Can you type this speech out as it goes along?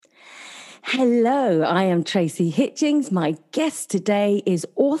Hello, I am Tracy Hitchings. My guest today is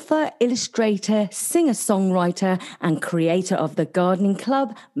author, illustrator, singer-songwriter, and creator of The Gardening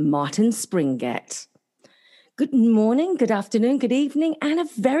Club, Martin Springett. Good morning, good afternoon, good evening, and a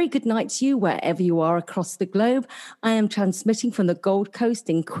very good night to you wherever you are across the globe. I am transmitting from the Gold Coast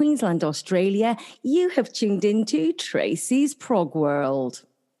in Queensland, Australia. You have tuned into Tracy's Prog World.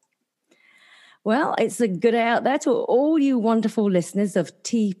 Well, it's a good day out there to all you wonderful listeners of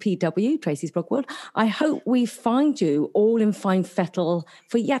TPW, Tracy's Prog World. I hope we find you all in fine fettle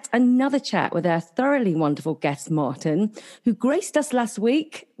for yet another chat with our thoroughly wonderful guest, Martin, who graced us last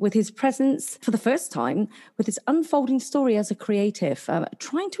week with his presence for the first time, with his unfolding story as a creative.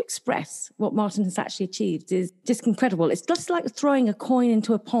 Trying to express what Martin has actually achieved is just incredible. It's just like throwing a coin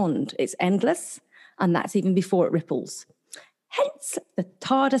into a pond. It's endless, and that's even before it ripples. Hence, the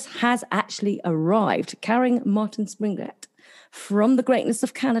TARDIS has actually arrived, carrying Martin Springett from the greatness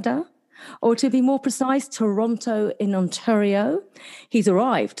of Canada, or to be more precise, Toronto in Ontario. He's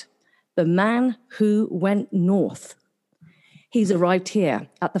arrived, the man who went north. He's arrived here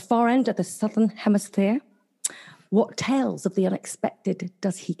at the far end of the Southern Hemisphere. What tales of the unexpected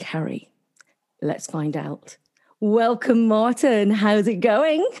does he carry? Let's find out. Welcome, Martin. How's it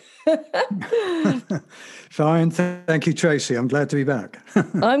going? Fine. Thank you, Tracy. I'm glad to be back.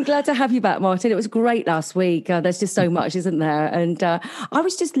 I'm glad to have you back, Martin. It was great last week. There's just so much, isn't there? And I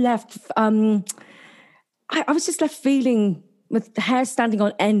was just left, I was just left feeling with the hair standing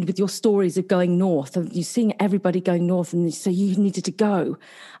on end with your stories of going north, and you seeing everybody going north, and so you needed to go.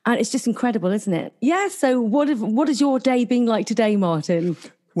 And it's just incredible, isn't it? Yeah. So what has your day been like today, Martin?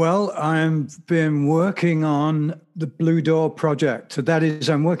 Well, I've been working on the Blue Door project. So that is,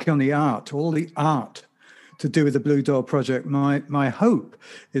 I'm working on the art, all the art to do with the Blue Door project. My hope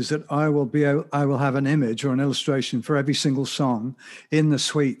is that I will have an image or an illustration for every single song in the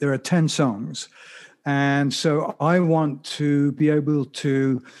suite. There are 10 songs. And so I want to be able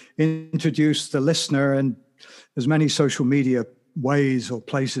to introduce the listener in as many social media ways or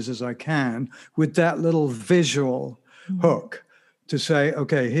places as I can with that little visual hook. To say,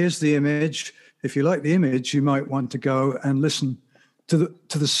 okay, here's the image. If you like the image, you might want to go and listen to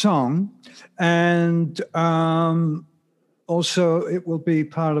the song. And also, it will be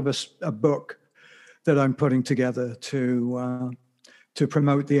part of a book that I'm putting together to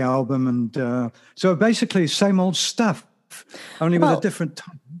promote the album. And so basically, same old stuff, only with a different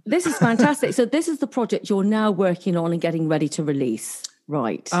time. This is fantastic. So this is the project you're now working on and getting ready to release,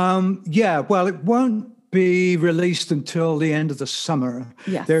 right? Yeah, well, it won't be released until the end of the summer.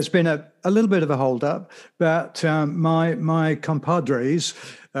 Yes. There's been a little bit of a hold-up, but my compadres,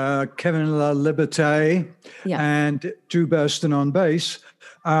 Kevin La Liberté and Drew Burston on bass,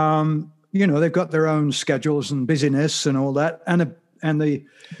 they've got their own schedules and busyness and all that. And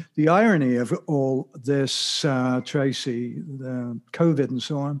the irony of all this, Tracy, the COVID and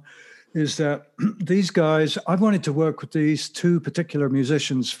so on, is that these guys, I've wanted to work with these two particular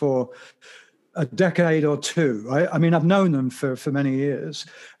musicians for a decade or two. I mean, I've known them for many years,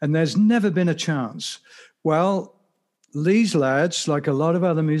 and there's never been a chance. Well, these lads, like a lot of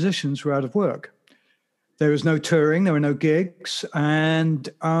other musicians, were out of work. There was no touring, there were no gigs. And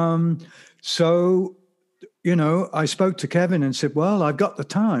so, I spoke to Kevin and said, well, I've got the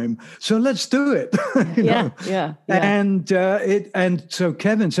time, so let's do it. Yeah. And so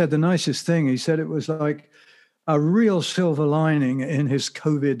Kevin said the nicest thing. He said it was like a real silver lining in his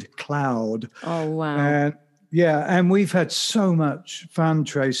COVID cloud. Oh, wow. And we've had so much fun,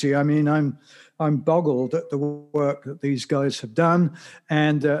 Tracy. I mean, I'm boggled at the work that these guys have done,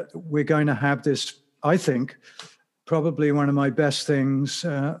 and we're going to have this, I think, probably one of my best things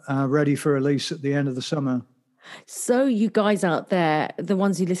ready for release at the end of the summer. So you guys out there, the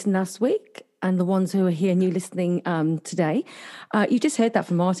ones who listened last week, and the ones who are here new listening today, you just heard that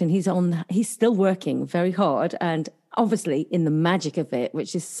from Martin. He's still working very hard, and obviously in the magic of it,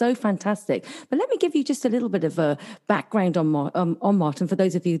 which is so fantastic. But let me give you just a little bit of a background on Martin for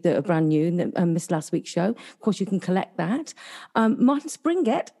those of you that are brand new and missed last week's show. Of course, you can collect that. Martin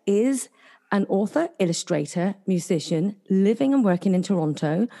Springett is an author, illustrator, musician, living and working in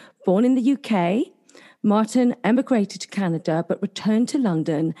Toronto, born in the UK. Martin emigrated to Canada but returned to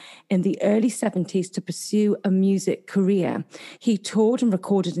London in the early 70s to pursue a music career. He toured and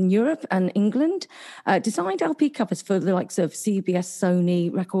recorded in Europe and England, designed LP covers for the likes of CBS,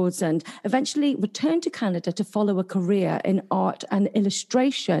 Sony Records, and eventually returned to Canada to follow a career in art and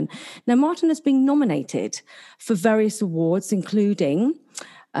illustration. Now, Martin has been nominated for various awards, including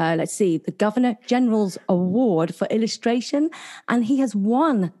the Governor General's Award for Illustration, and he has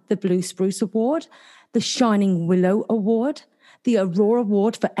won the Blue Spruce Award, the Shining Willow Award, the Aurora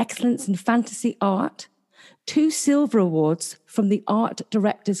Award for Excellence in Fantasy Art, 2 silver awards from the Art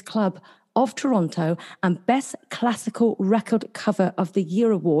Directors Club of Toronto, and Best Classical Record Cover of the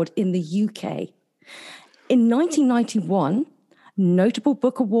Year award in the UK. In 1991, Notable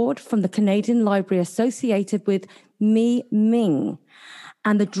Book Award from the Canadian Library associated with Mi Ming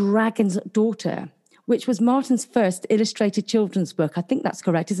and The Dragon's Daughter, which was Martin's first illustrated children's book. I think that's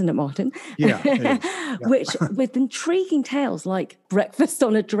correct, isn't it, Martin? Yeah, it is. Yeah. Which, with intriguing tales like Breakfast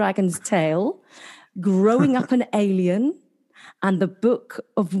on a Dragon's Tail, Growing Up an Alien, and The Book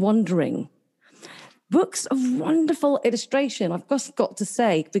of Wandering. Books of wonderful illustration, I've just got to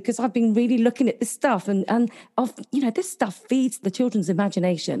say, because I've been really looking at this stuff and this stuff feeds the children's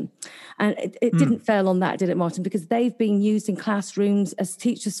imagination. And it didn't fail on that, did it, Martin? Because they've been used in classrooms as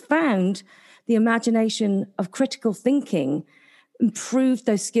teachers found the imagination of critical thinking improved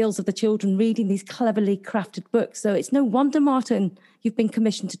those skills of the children reading these cleverly crafted books. So it's no wonder, Martin, you've been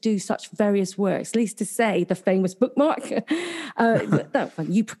commissioned to do such various works, at least to say the famous bookmark.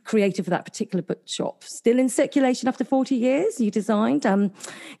 You created for that particular bookshop. Still in circulation after 40 years, you designed. For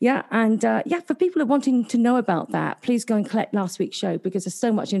people who are wanting to know about that, please go and collect last week's show because there's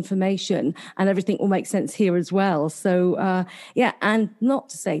so much information and everything will make sense here as well. So, and not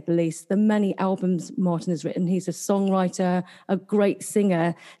to say the least, the many albums Martin has written. He's a songwriter, a great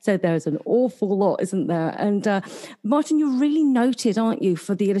singer. So there's an awful lot, isn't there? And Martin, you're really noted, aren't you,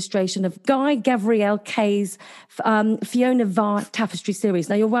 for the illustration of Guy Gavriel Kay's Fiona Var tapestry series.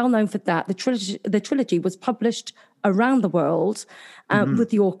 Now, you're well known for that. The trilogy was published around the world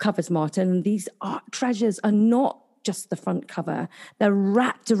with your covers, Martin. And these art treasures are not just the front cover. They're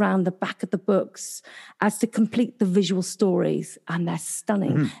wrapped around the back of the books as to complete the visual stories, and they're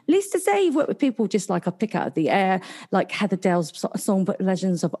stunning. Least to say, you've worked with people just like I pick out of the air, like Heather Dale's Songbook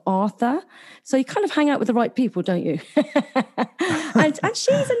Legends of Arthur. So you kind of hang out with the right people, don't you? and she's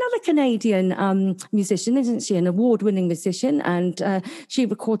another Canadian musician, isn't she? An award-winning musician, and she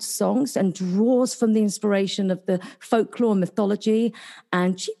records songs and draws from the inspiration of the folklore and mythology.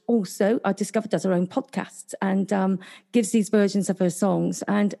 And she also, I discovered, does her own podcasts and gives these versions of her songs.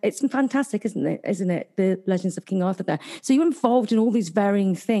 And it's fantastic, isn't it? The Legends of King Arthur there. So you're involved in all these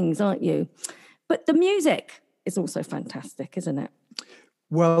varying things, aren't you? But the music is also fantastic, isn't it?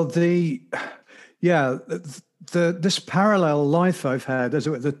 Well, this parallel life I've had, as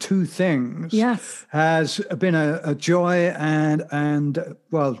it were, the two things, has been a joy and a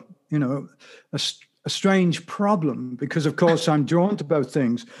strange problem, because of course I'm drawn to both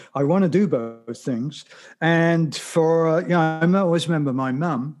things. I want to do both things. And I always remember my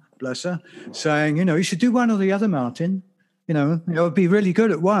mum, bless her, saying, you should do one or the other, Martin. It'd be really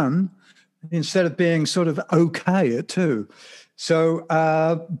good at one instead of being sort of okay at two. So,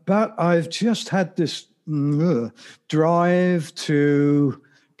 but I've just had this drive to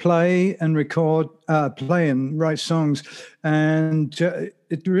play and record, play and write songs. And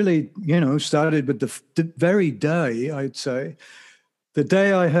it really, started with the very day, I'd say, the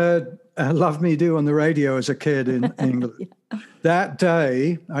day I heard Love Me Do on the radio as a kid in England. That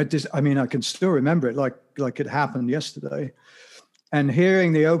day, I can still remember it like it happened yesterday. And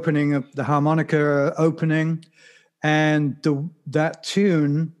hearing the opening of the harmonica opening and that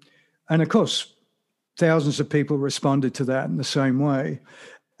tune, and of course, thousands of people responded to that in the same way.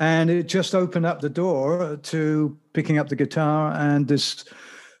 And it just opened up the door to picking up the guitar and this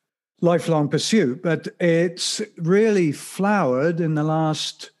lifelong pursuit. But it's really flowered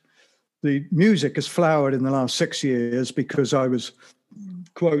the music has flowered in the last 6 years because I was,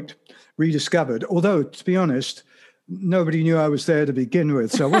 quote, rediscovered. Although, to be honest, nobody knew I was there to begin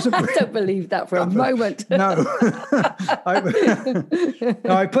with. So I wasn't. I don't believe that for a moment. No. I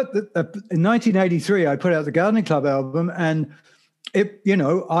put in 1983, I put out the Gardening Club album, and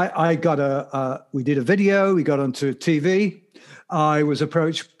I got we did a video, we got onto TV. I was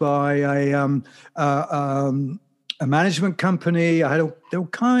approached by a management company. There were all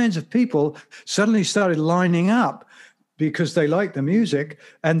kinds of people suddenly started lining up because they liked the music.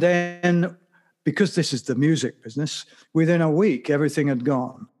 And then, because this is the music business, within a week, everything had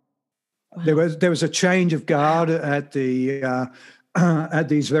gone. Wow. There was a change of guard at the at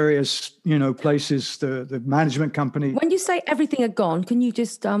these various places, the management company. When you say everything had gone, can you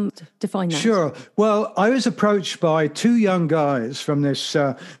just define that? Sure. Well, I was approached by two young guys from this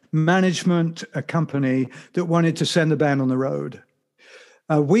management company that wanted to send the band on the road.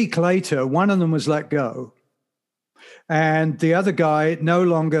 A week later, one of them was let go. And the other guy no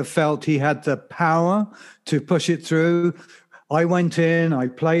longer felt he had the power to push it through. I went in, I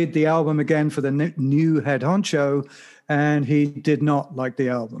played the album again for the new head honcho, and he did not like the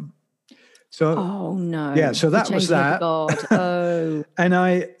album. So, oh no. yeah, so that was that. God. Oh. And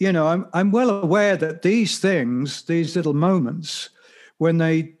I'm well aware that these things, these little moments, when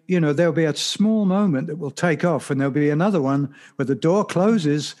there'll be a small moment that will take off, and there'll be another one where the door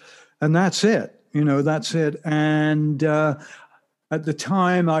closes, and that's it. That's it. And at the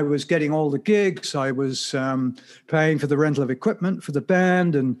time, I was getting all the gigs. I was paying for the rental of equipment for the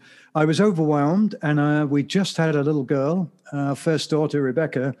band, and I was overwhelmed. And we just had a little girl, our first daughter,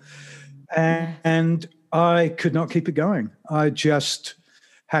 Rebecca, and I could not keep it going. I just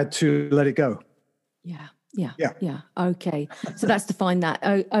had to let it go. Yeah. Okay. So that's defined that.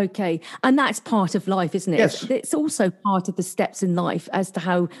 Oh, okay. And that's part of life, isn't it? Yes. It's also part of the steps in life as to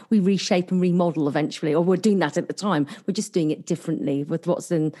how we reshape and remodel eventually, or we're doing that at the time. We're just doing it differently with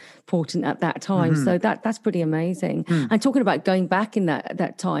what's important at that time. So that's pretty amazing. And talking about going back in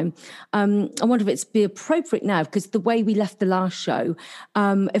that time, I wonder if it's be appropriate now, because the way we left the last show,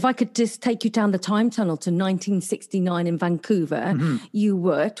 if I could just take you down the time tunnel to 1969 in Vancouver, you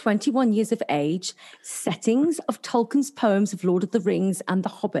were 21 years of age, settings of Tolkien's poems of Lord of the Rings and The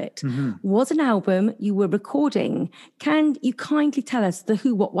Hobbit was an album you were recording. Can you kindly tell us the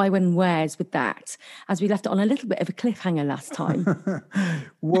who, what, why, when, wheres with that, as we left it on a little bit of a cliffhanger last time?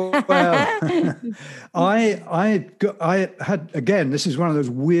 Well, I had, again, this is one of those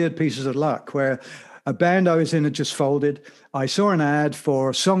weird pieces of luck where a band I was in had just folded. I saw an ad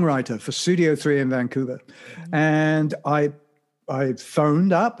for a songwriter for Studio 3 in Vancouver, and I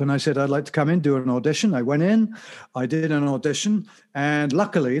phoned up and I said, I'd like to come in, do an audition. I went in, I did an audition. And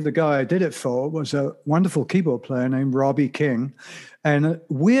luckily, the guy I did it for was a wonderful keyboard player named Robbie King. And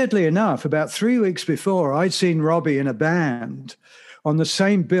weirdly enough, about 3 weeks before, I'd seen Robbie in a band on the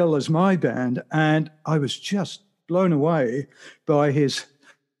same bill as my band. And I was just blown away by his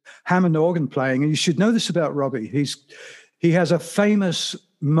Hammond organ playing. And you should know this about Robbie. He has a famous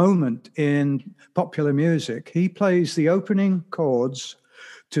moment in popular music. He plays the opening chords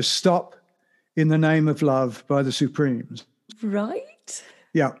to Stop in the Name of Love by the Supremes. Right.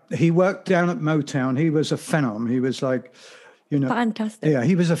 Yeah. He worked down at Motown. He was a phenom. He was like, fantastic. Yeah,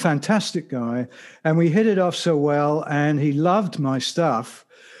 he was a fantastic guy. And we hit it off so well, and he loved my stuff.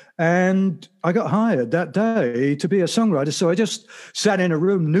 And I got hired that day to be a songwriter. So I just sat in a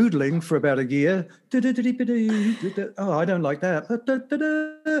room noodling for about a year. Oh, I don't like that.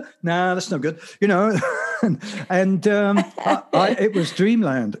 Nah, that's no good. And it was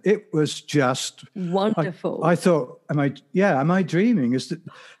dreamland. It was just wonderful. I thought, am I dreaming?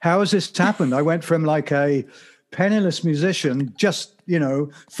 How has this happened? I went from like a penniless musician, just,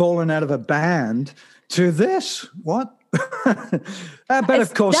 fallen out of a band, to this. What? But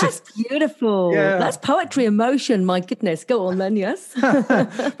of course, that's beautiful. Yeah. That's poetry in motion. My goodness, go on then. Yes.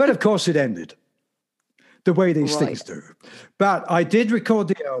 But of course, it ended the way these things do. But I did record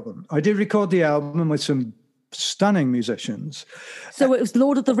the album. With some stunning musicians. So it was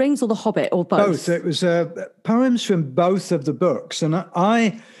Lord of the Rings or The Hobbit, or both? Both. It was poems from both of the books, and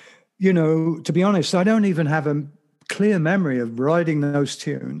I, to be honest, I don't even have a clear memory of writing those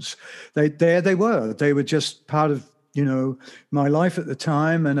tunes. They were just part of my life at the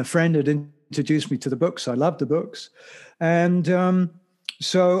time, and a friend had introduced me to the books. I loved the books. And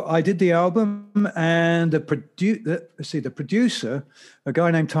so I did the album, and the producer, a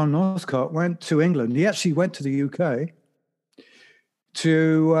guy named Tom Northcott, went to England. He actually went to the UK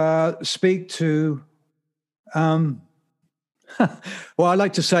to speak to, well, I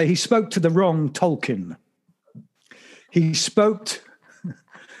like to say he spoke to the wrong Tolkien. He spoke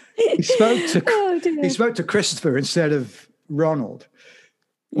to Christopher instead of Ronald.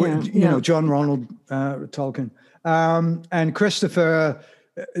 John Ronald Tolkien. And Christopher,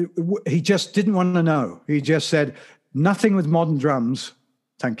 he just didn't want to know. He just said, nothing with modern drums,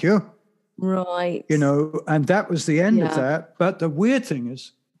 thank you. Right. And that was the end of that. But the weird thing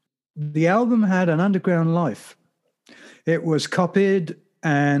is, the album had an underground life. It was copied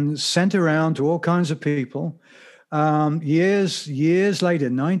and sent around to all kinds of people. Years later,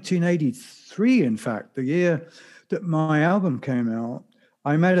 1983, in fact, the year that my album came out,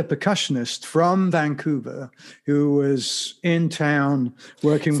 I met a percussionist from Vancouver who was in town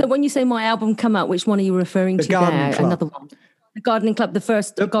working. So when you say my album come out, which one are you referring to there? Club. Another one. The Gardening Club, the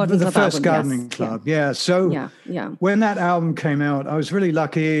first Gardening Club album. The first album, Gardening Club, yeah. So when that album came out, I was really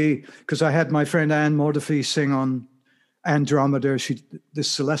lucky because I had my friend Anne Mordefee sing on Andromeda. This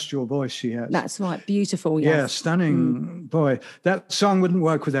celestial voice she has. That's right, beautiful. Yes. Yeah, stunning. Boy, that song wouldn't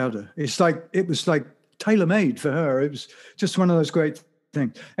work without her. It was like tailor-made for her. It was just one of those great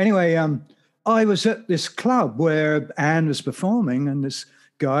things. Anyway, I was at this club where Anne was performing, and this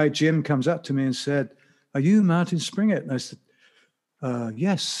guy Jim comes up to me and said, "Are you Martin Springett?" And I said,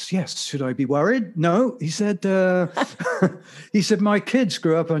 Yes, yes. Should I be worried? No, he said. He said, my kids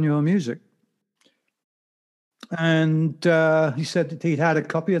grew up on your music. And he said that he'd had a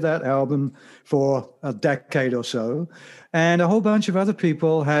copy of that album for a decade or so. And a whole bunch of other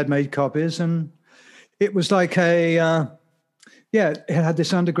people had made copies. And it was like it had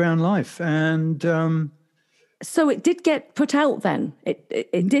this underground life. And so it did get put out then?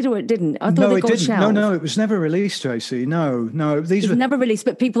 It did or it didn't? I thought no, it got didn't. shelved. No, it was never released, Tracy. No. It was never released,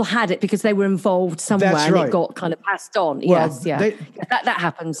 but people had it because they were involved somewhere. That's and right. It got kind of passed on. Well, yes, yeah. That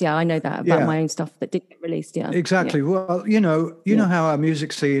happens. Yeah, I know that about my own stuff that didn't get released. Yeah, exactly. Yeah. Well, you know how our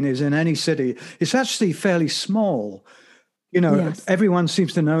music scene is in any city. It's actually fairly small. Everyone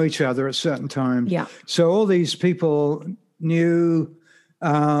seems to know each other at certain times. Yeah. So all these people knew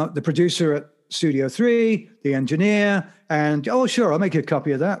the producer at Studio 3, the engineer, and sure, I'll make you a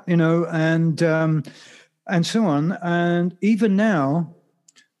copy of that, and so on. And even now,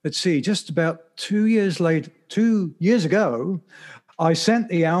 let's see, just about 2 years ago, I sent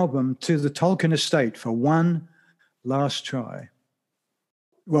the album to the Tolkien estate for one last try.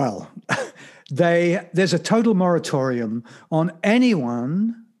 Well, there's a total moratorium on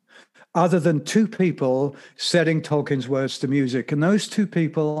anyone other than two people setting Tolkien's words to music. And those two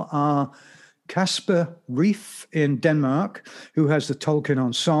people are Kasper Reef in Denmark, who has the Tolkien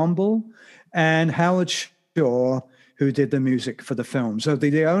Ensemble, and Howard Shore, who did the music for the film. So they're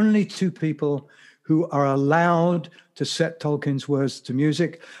the only two people who are allowed to set Tolkien's words to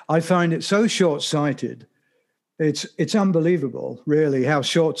music. I find it so short-sighted. It's unbelievable, really, how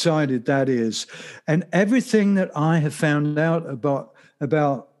short-sighted that is. And everything that I have found out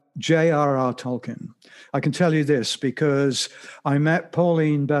about J.R.R. Tolkien, I can tell you this because I met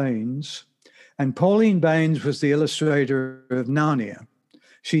Pauline Baynes, and Pauline Baynes was the illustrator of Narnia.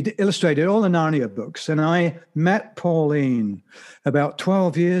 She illustrated all the Narnia books, and I met Pauline about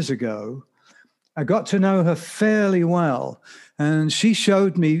 12 years ago. I got to know her fairly well, and she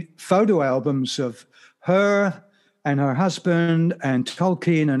showed me photo albums of her and her husband and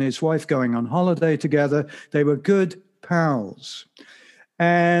Tolkien and his wife going on holiday together. They were good pals.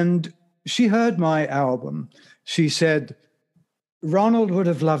 And she heard my album. She said, Ronald would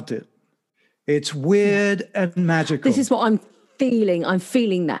have loved it. It's weird and magical. This is what I'm feeling. I'm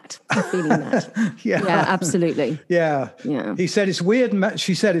feeling that. Yeah, absolutely. Yeah. He said it's weird.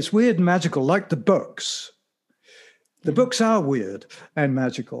 She said it's weird and magical, like the books. The books are weird and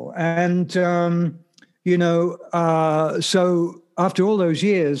magical. And, so after all those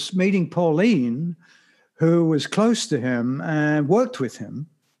years, meeting Pauline, who was close to him and worked with him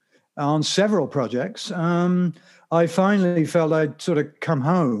on several projects, I finally felt I'd sort of come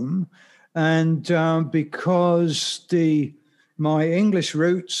home. And because my English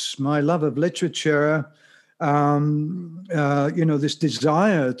roots, my love of literature, this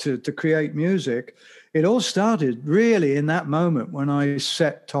desire to create music, it all started really in that moment when I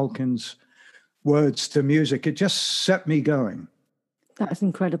set Tolkien's words to music. It just set me going. That's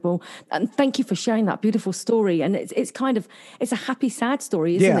incredible. And thank you for sharing that beautiful story. And it's a happy, sad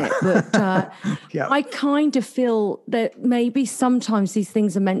story, isn't it? But I kind of feel that maybe sometimes these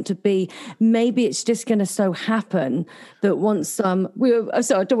things are meant to be. Maybe it's just going to so happen that once so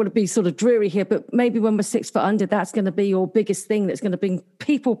I don't want to be sort of dreary here, but maybe when we're 6 foot under, that's going to be your biggest thing that's going to bring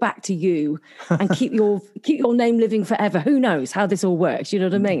people back to you and keep your name living forever. Who knows how this all works? You know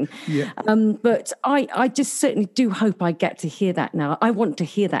what I mean? Yeah. But I just certainly do hope I get to hear that now. I want to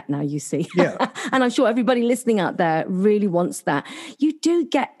hear that now, you see. Yeah. And I'm sure everybody listening out there really wants that. You do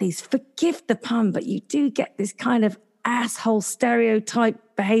get these, forgive the pun, but you do get this kind of asshole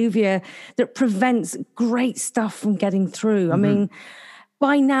stereotype behavior that prevents great stuff from getting through. Mm-hmm. I mean,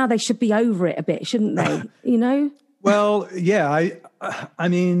 by now they should be over it a bit, shouldn't they? Well, yeah. I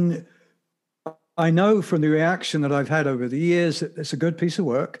mean, I know from the reaction that I've had over the years that it's a good piece of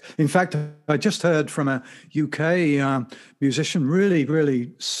work. In fact, I just heard from a UK musician, really,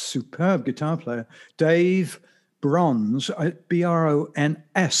 really superb guitar player, Dave Brons,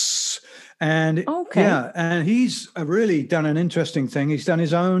 Brons. And and he's really done an interesting thing. He's done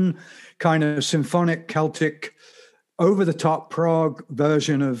his own kind of symphonic Celtic, over-the-top prog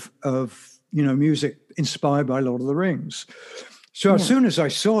version of music inspired by Lord of the Rings. So as soon as I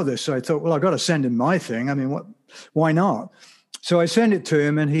saw this, I thought, well, I've got to send him my thing. I mean, why not? So I sent it to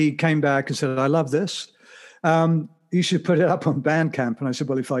him, and he came back and said, I love this. You should put it up on Bandcamp. And I said,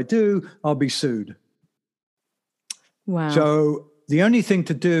 well, if I do, I'll be sued. Wow. So the only thing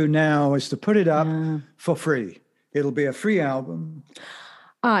to do now is to put it up for free. It'll be a free album.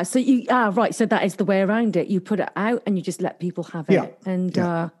 Right. So that is the way around it. You put it out and you just let people have it. And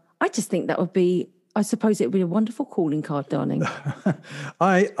I just think that would be I suppose it would be a wonderful calling card, darling.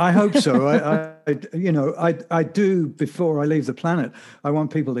 I hope so. I do, before I leave the planet, I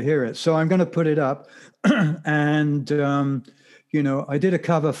want people to hear it. So I'm going to put it up. And, I did a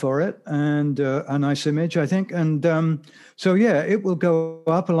cover for it and a nice image, I think. And so, yeah, it will go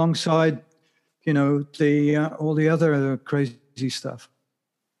up alongside, all the other crazy stuff.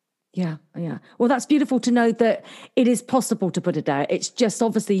 Yeah. Well, that's beautiful to know that it is possible to put it out. It's just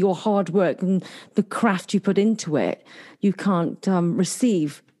obviously your hard work and the craft you put into it. You can't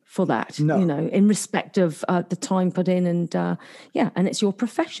receive for that, in respect of the time put in, and and it's your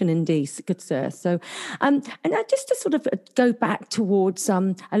profession indeed, good sir. So, and just to sort of go back towards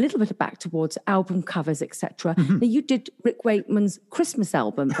a little bit back towards album covers, etc. Mm-hmm. Now, you did Rick Wakeman's Christmas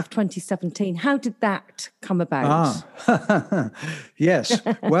album of 2017. How did that come about? Yes.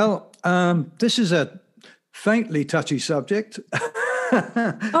 Well, this is a faintly touchy subject.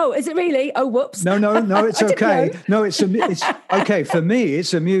 Oh, is it really? Oh, whoops. No, it's okay. No, it's okay. For me,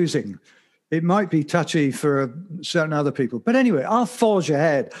 it's amusing. It might be touchy for certain other people. But anyway, I'll forge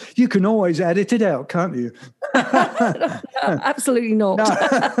ahead. You can always edit it out, can't you? No, absolutely not.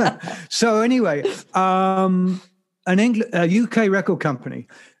 No. So anyway, a UK record company,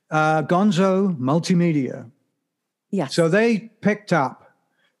 Gonzo Multimedia. Yes. So they picked up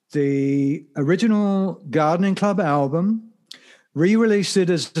the original Gardening Club album, re-released it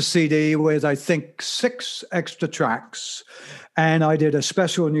as a CD with, I think, 6 extra tracks. And I did a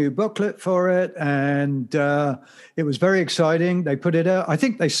special new booklet for it. And it was very exciting. They put it out. I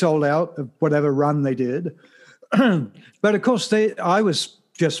think they sold out of whatever run they did. But of course, I was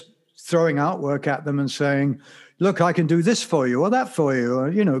just throwing artwork at them and saying, look, I can do this for you or that for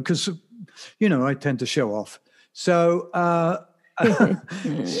you, because, I tend to show off. So,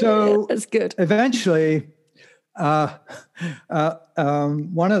 that's good. Eventually, one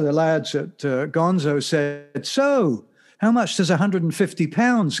of the lads at Gonzo said, so how much does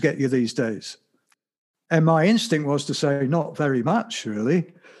 £150 get you these days? And my instinct was to say, not very much,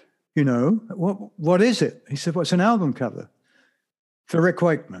 really. What is it? He said, well, it's an album cover for Rick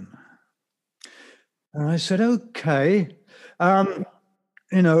Wakeman. And I said, okay. Anyway,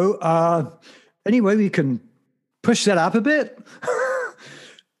 we can push that up a bit.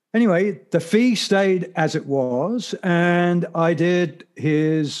 Anyway, the fee stayed as it was, and I did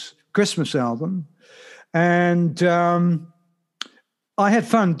his Christmas album, and I had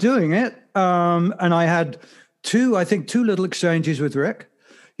fun doing it. And I had two little exchanges with Rick.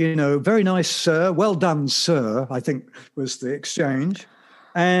 Very nice, sir. Well done, sir, I think was the exchange.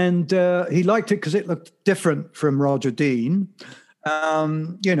 And he liked it because it looked different from Roger Dean.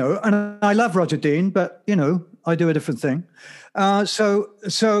 And I love Roger Dean, but, I do a different thing. So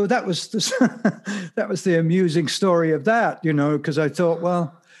that was that was the amusing story of that, because I thought,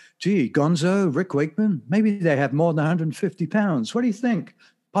 well, gee, Gonzo, Rick Wakeman, maybe they have more than £150. What do you think?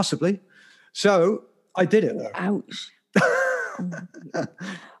 Possibly. So I did it, though. Ouch.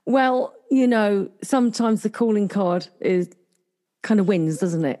 Well, sometimes the calling card is kind of wins,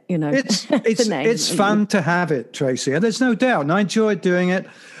 doesn't it? It's fun to have it, Tracy. And there's no doubt. And I enjoyed doing it.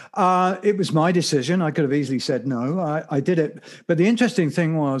 It was my decision. I could have easily said no. I did it. But the interesting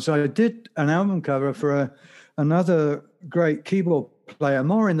thing was I did an album cover for another great keyboard player,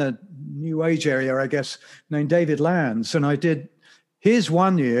 more in the New Age area, I guess, named David Lanz. And I did his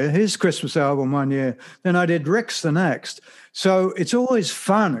Christmas album one year. Then I did Rick's the next. So it's always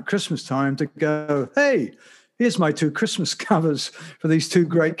fun at Christmas time to go, hey, here's my 2 Christmas covers for these 2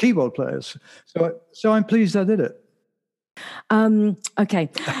 great keyboard players. So I'm pleased I did it. Okay.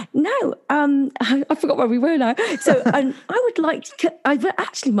 Now, I forgot where we were now. So I would like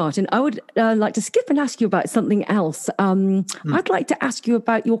to, Martin, I would like to skip and ask you about something else. I'd like to ask you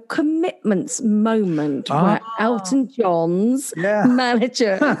about your commitments moment where Elton John's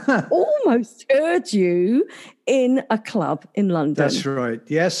manager almost heard you in a club in London. That's right.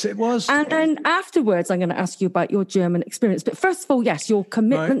 Yes, it was. And then afterwards, I'm going to ask you about your German experience. But first of all, yes, your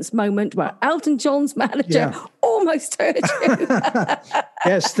commitments moment where Elton John's manager almost heard you.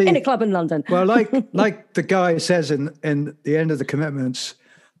 Yes, in a club in London. Well, like the guy says in the end of the commitments,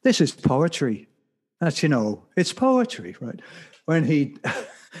 this is poetry. That's, it's poetry, right? When he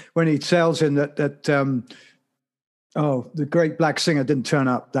tells him that the great black singer didn't turn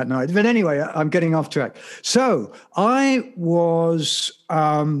up that night. But anyway, I'm getting off track. So I was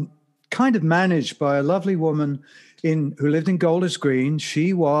kind of managed by a lovely woman who lived in Golders Green.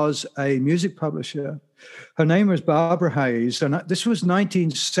 She was a music publisher. Her name was Barbara Hayes, and this was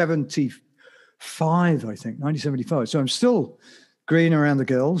 1975, I think, 1975. So I'm still green around the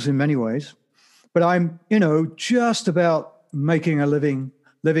gills in many ways, but I'm, just about making a living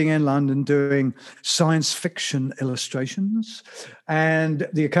living in London, doing science fiction illustrations and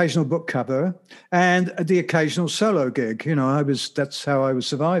the occasional book cover and the occasional solo gig. That's how I was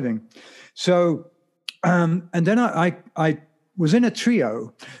surviving. So, and then I was in a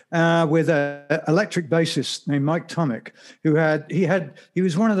trio with an electric bassist named Mike Tomic, he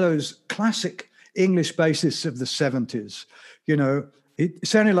was one of those classic English bassists of the 70s. It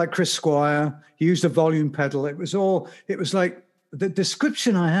sounded like Chris Squire. He used a volume pedal. It was like, the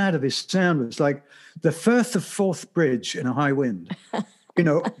description I had of his sound was like the Firth of Forth Bridge in a high wind.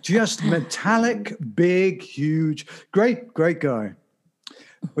 Just metallic, big, huge, great guy.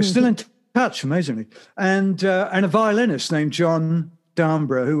 We're still in touch, amazingly. And a violinist named John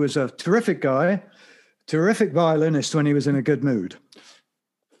Darnborough, who was a terrific guy, terrific violinist when he was in a good mood.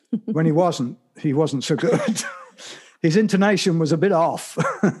 When he wasn't so good. His intonation was a bit off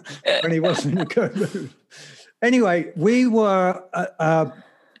when he wasn't in a good mood. Anyway, we were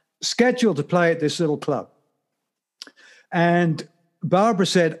scheduled to play at this little club. And Barbara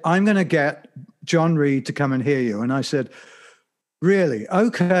said, I'm going to get John Reid to come and hear you. And I said, really?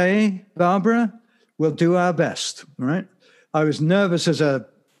 Okay, Barbara, we'll do our best, right? I was nervous as a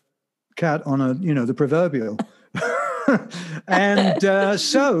cat on the proverbial. And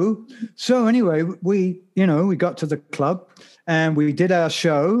so anyway, we got to the club and we did our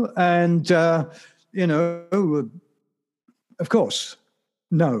show and, of course,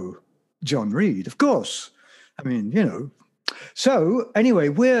 no John Reid, of course. I mean, So anyway,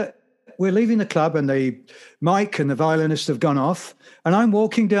 we're leaving the club and Mike and the violinist have gone off and I'm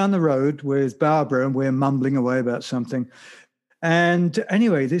walking down the road with Barbara and we're mumbling away about something. And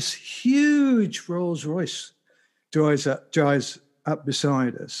anyway, this huge Rolls Royce drives up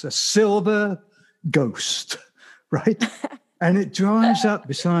beside us, a silver Ghost, right? And it drives up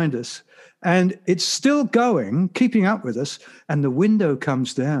beside us and it's still going, keeping up with us. And the window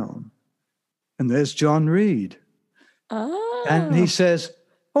comes down and there's John Reid. Oh. And he says,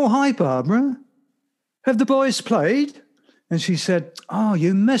 oh, hi, Barbara. Have the boys played? And she said, oh,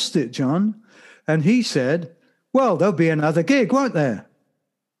 you missed it, John. And he said, well, there'll be another gig, won't there?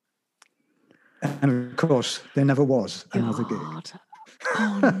 And of course, there never was another gig.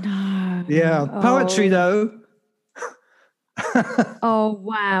 Oh, no. Yeah, poetry, though. Oh,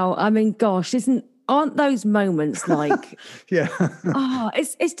 wow. I mean, gosh, aren't those moments like... Yeah.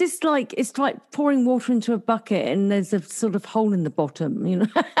 It's just like, it's like pouring water into a bucket and there's a sort of hole in the bottom,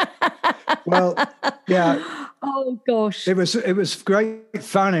 Well, yeah. Oh, gosh. It was great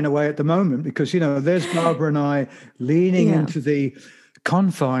fun in a way at the moment because, there's Barbara and I leaning into the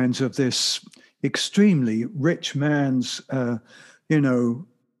confines of this extremely rich man's,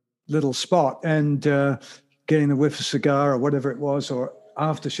 little spot and getting the whiff of cigar or whatever it was or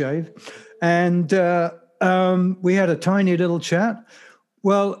aftershave. And we had a tiny little chat.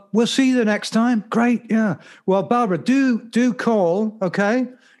 Well, we'll see you the next time. Great, yeah. Well, Barbara, do call, okay?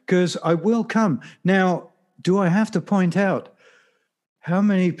 Because I will come. Now, do I have to point out how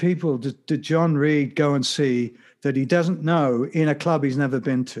many people did John Reid go and see that he doesn't know in a club he's never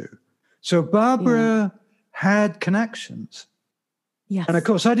been to? So Barbara had connections. Yes. And of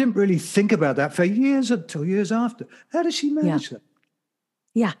course, I didn't really think about that for years until years after. How did she manage that?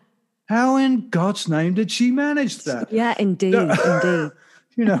 Yeah. How in God's name did she manage that? Yeah, indeed, indeed.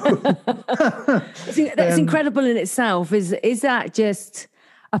 That's incredible in itself. Is that just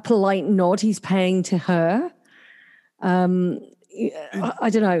a polite nod he's paying to her? I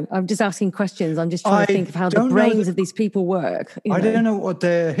don't know. I'm just asking questions. I'm just trying to think of how the brains of these people work. I don't know what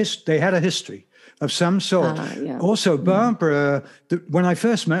they had a history of some sort. Also, Barbara, when I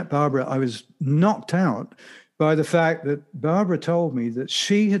first met Barbara, I was knocked out by the fact that Barbara told me that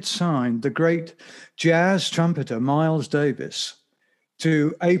she had signed the great jazz trumpeter Miles Davis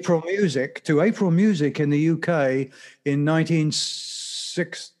to April Music in the UK in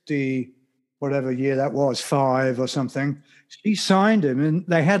 1960, whatever year that was, 5 or something. She signed him and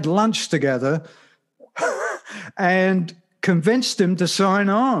they had lunch together and convinced him to sign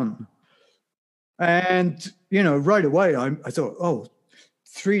on. And, right away I thought,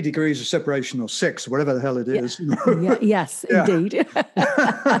 3 degrees of separation or 6, whatever the hell it is. Yes, indeed.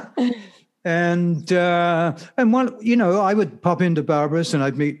 And one, I would pop into Barbara's and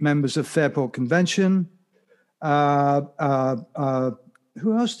I'd meet members of Fairport Convention. Who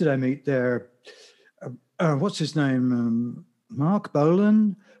else did I meet there? What's his name? Mark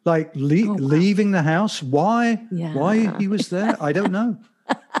Bolan. Leaving the house. Why he was there? I don't know.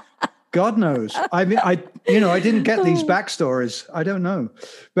 God knows. I mean, I didn't get these backstories. I don't know.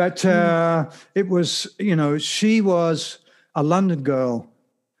 But it was, she was a London girl.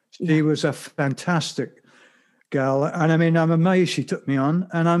 She was a fantastic girl. And I mean, I'm amazed she took me on,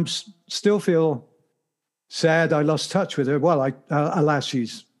 and I'm still feel sad I lost touch with her. Well, alas,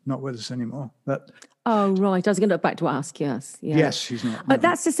 she's not with us anymore. But oh, right. I was going to back to ask. Yes, yeah. Yes, she's not. No.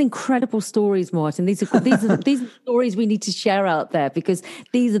 That's just incredible stories, Martin. These are stories we need to share out there, because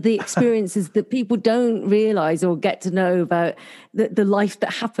these are the experiences that people don't realize or get to know about the life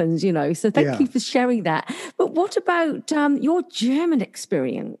that happens. You know. So thank you for sharing that. But what about your German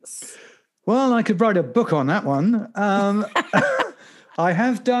experience? Well, I could write a book on that one. I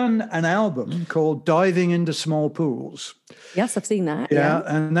have done an album called Diving into Small Pools. Yes, I've seen that. Yeah,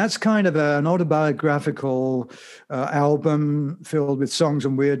 and that's kind of an autobiographical album filled with songs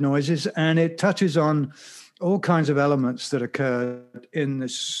and weird noises, and it touches on all kinds of elements that occurred in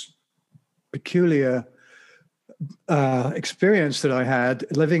this peculiar experience that I had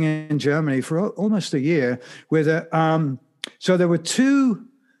living in Germany for almost a year. So there were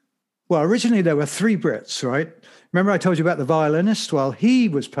originally there were 3 Brits, right? Remember I told you about the violinist? Well, he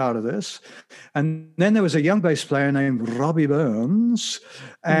was part of this. And then there was a young bass player named Robbie Burns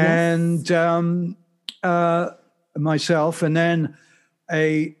and myself, and then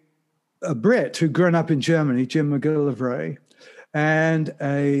a Brit who'd grown up in Germany, Jim McGillivray, and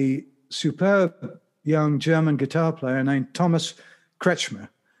a superb young German guitar player named Thomas Kretschmer.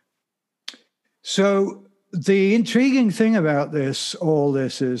 So the intriguing thing about all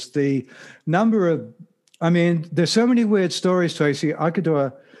this is the number of, I mean, there's so many weird stories, Tracy. I could do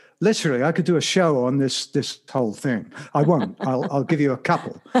a show on this whole thing. I won't. I'll give you a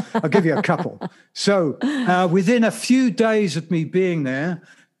couple. So within a few days of me being there,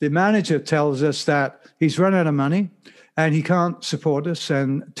 the manager tells us that he's run out of money and he can't support us.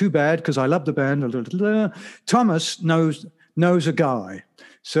 And too bad, because I love the band. Thomas knows a guy.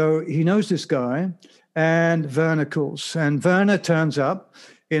 So he knows this guy, and Werner Kuls. And Werner turns up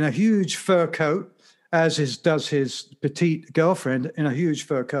in a huge fur coat, as does his petite girlfriend in a huge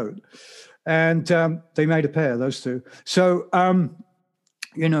fur coat. And they made a pair, those two. So,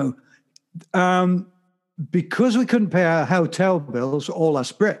 because we couldn't pay our hotel bills, all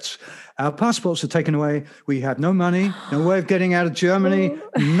us Brits, our passports were taken away. We had no money, no way of getting out of Germany,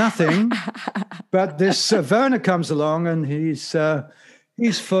 nothing. But this Werner comes along, and he's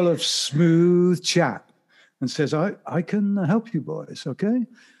full of smooth chat and says, I can help you boys, okay?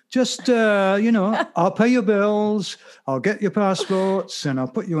 Just, I'll pay your bills, I'll get your passports, and I'll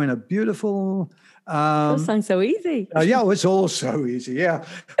put you in a beautiful... that sounds so easy. It's all so easy, yeah.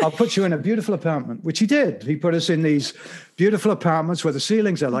 I'll put you in a beautiful apartment, which he did. He put us in these beautiful apartments where the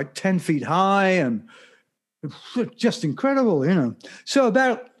ceilings are like 10 feet high and just incredible, you know. So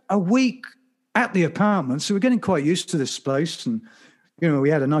about a week at the apartment, so we're getting quite used to this place, and,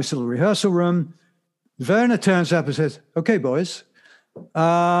 we had a nice little rehearsal room. Werner turns up and says, okay, boys,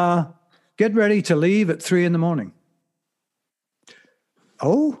 get ready to leave at 3 a.m.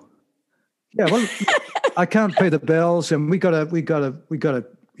 Oh, yeah. Well, I can't pay the bills, and we gotta,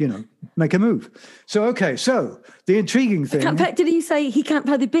 make a move. So okay. So the intriguing thing. Did he say he can't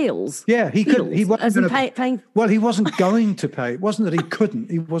pay the bills? Yeah, he could. He wasn't paying. Well, he wasn't going to pay. It wasn't that he couldn't.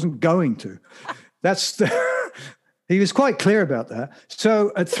 He wasn't going to. He was quite clear about that.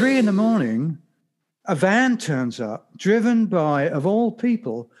 So at 3 a.m. a van turns up, driven by, of all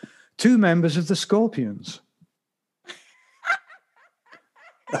people, 2 members of the Scorpions.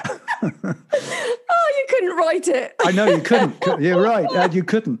 Oh, you couldn't write it. I know you couldn't. You're right. You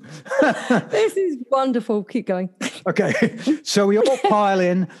couldn't. This is wonderful. Keep going. Okay. So we all pile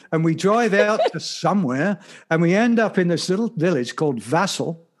in and we drive out to somewhere, and we end up in this little village called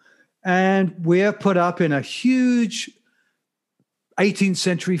Vassal, and we're put up in a huge 18th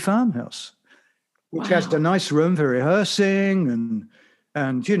century farmhouse, which has a nice room for rehearsing, and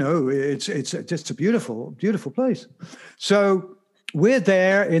it's just a beautiful, beautiful place. So we're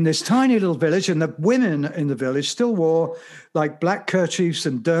there in this tiny little village, and the women in the village still wore like black kerchiefs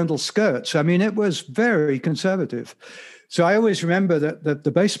and dirndl skirts. I mean, it was very conservative. So I always remember that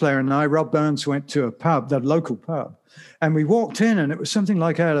the bass player and I, Rob Burns, went to a pub, that local pub, and we walked in, and it was something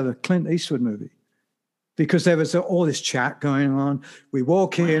like out of a Clint Eastwood movie, because there was all this chat going on. We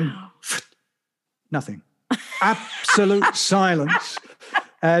walk in, nothing, absolute silence,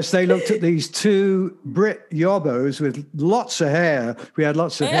 as they looked at these 2 Brit yobbos with lots of hair. We had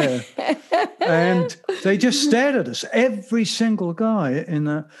lots of hair. And they just stared at us, every single guy in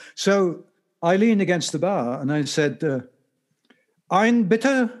the... So I leaned against the bar and I said, ein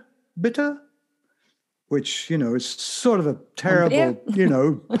bitter, which, is sort of a terrible,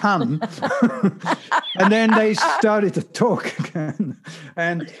 pun. And then they started to talk again.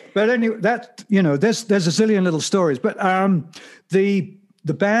 But anyway, that, there's a zillion little stories. But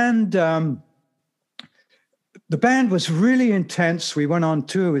the band the band was really intense. We went on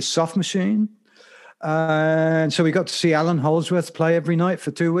tour with Soft Machine. And so we got to see Alan Holdsworth play every night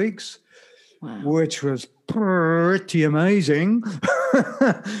for 2 weeks, which was pretty amazing.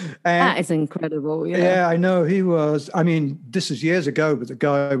 That is incredible. Yeah, I know he was. I mean, this is years ago, but the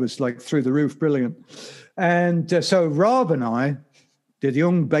guy was like through the roof, brilliant. And so Rob and I, the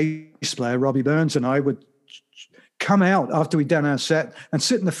young bass player, Robbie Burns, and I would come out after we'd done our set and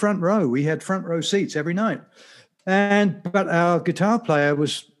sit in the front row. We had front row seats every night. But our guitar player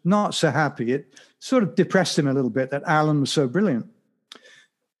was not so happy. It sort of depressed him a little bit that Alan was so brilliant.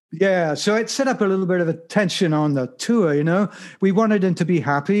 Yeah, so it set up a little bit of a tension on the tour, you know. We wanted him to be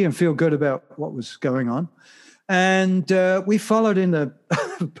happy and feel good about what was going on. And we followed in the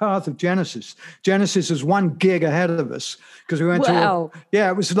path of Genesis. Genesis was one gig ahead of us because we went to,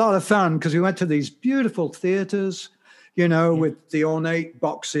 it was a lot of fun because we went to these beautiful theaters, you know, with the ornate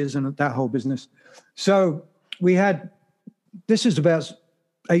boxes and that whole business. So we had, this is about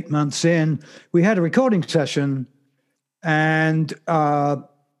 8 months in, we had a recording session, and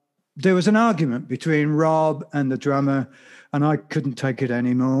there was an argument between Rob and the drummer, and I couldn't take it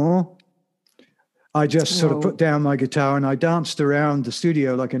anymore. I just sort of put down my guitar and I danced around the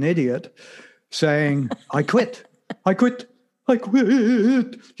studio like an idiot, saying, I quit, I quit, I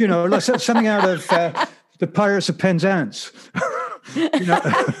quit. You know, like something out of the Pirates of Penzance. You know,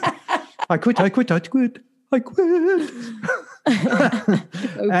 I quit, I quit, I quit, I quit. So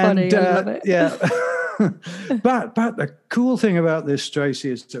funny, I love it. Yeah. But the cool thing about this,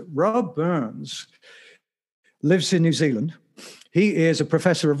 Tracy, is that Rob Burns lives in New Zealand. He is a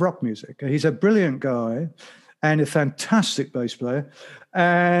professor of rock music. He's a brilliant guy and a fantastic bass player.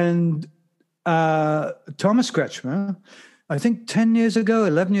 And Thomas Kretschmer, I think 11 years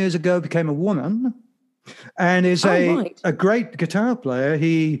ago, became a woman and is a great guitar player.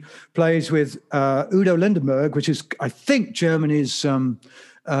 He plays with Udo Lindenberg, which is, I think, Germany's Dylan,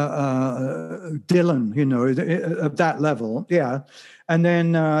 you know, of that level. Yeah. And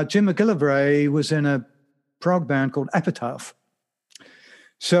then Jim McGillivray was in a prog band called Epitaph.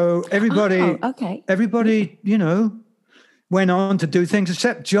 So everybody, you know, went on to do things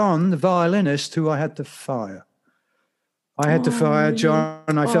except John, the violinist, who I had to fire. I had to fire John,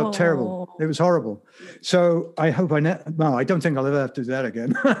 and I felt terrible. It was horrible. So I hope I don't think I'll ever have to do that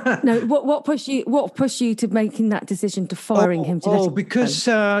again. No, what pushed you to making that decision to firing him? Because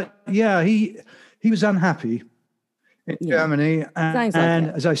he was unhappy in Germany, and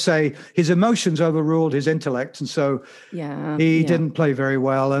as I say, his emotions overruled his intellect, and so he didn't play very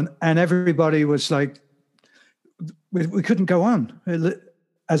well, and everybody was like, we couldn't go on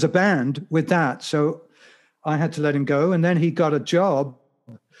as a band with that, so I had to let him go, and then he got a job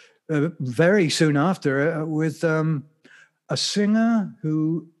very soon after with a singer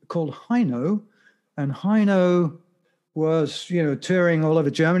who called Heino, and Heino was, you know, touring all over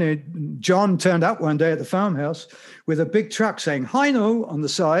Germany. John turned up one day at the farmhouse with a big truck saying Heino on the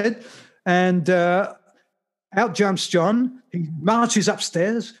side, and out jumps John. He marches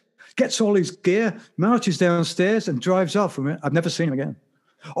upstairs, gets all his gear, marches downstairs, and drives off. I've never seen him again.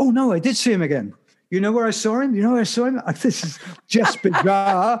 Oh, no, I did see him again. You know where I saw him? This is just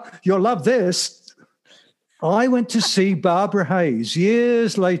bizarre. You'll love this. I went to see Barbara Hayes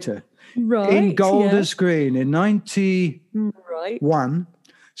years later in Golders Green in 91.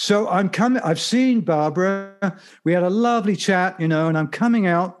 So I've seen Barbara. We had a lovely chat, you know, and I'm coming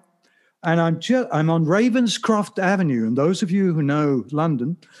out, and I'm on Ravenscroft Avenue. And those of you who know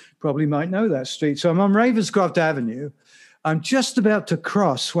London probably might know that street. So I'm on Ravenscroft Avenue. I'm just about to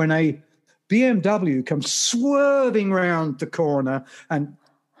cross when a BMW comes swerving round the corner and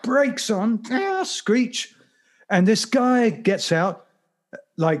brakes on, screech. And this guy gets out,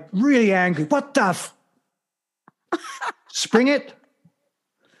 like really angry. What the Spring it.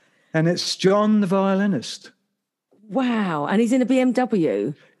 And it's John, the violinist. Wow. And he's in a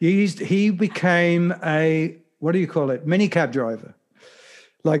BMW. He became a, what do you call it? Minicab driver.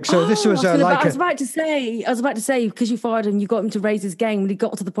 Like, so this was I was about to say, because you fired him, you got him to raise his game when he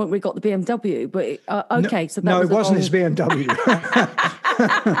got to the point where he got the BMW. But it wasn't his BMW.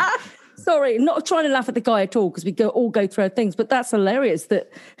 Sorry, not trying to laugh at the guy at all, because we all go through things, but that's hilarious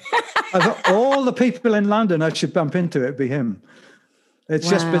that of all the people in London I should bump into, it'd be him. It's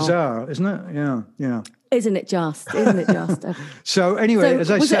just bizarre, isn't it? Yeah. Isn't it just? So anyway, as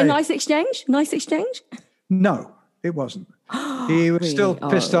I say... Was it a nice exchange? No, it wasn't. He was still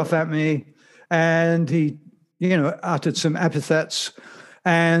pissed off at me, and he, you know, uttered some epithets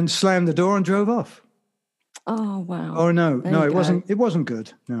and slammed the door and drove off. Oh, wow. Oh, no, it wasn't. It wasn't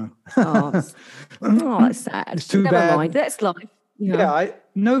good. No. That's sad. It's too Never bad. Mind. That's life. Yeah, I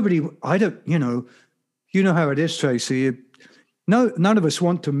don't, you know, you know how it is, Tracy. No, none of us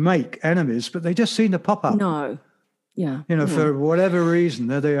want to make enemies, but they just seem to pop up. No. Yeah. For whatever reason,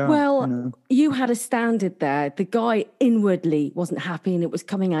 there they are. Well, you had a standard there. The guy inwardly wasn't happy, and it was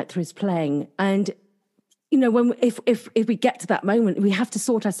coming out through his playing. And if we get to that moment, we have to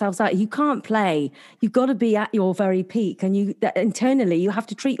sort ourselves out. You can't play. You've got to be at your very peak, and internally you have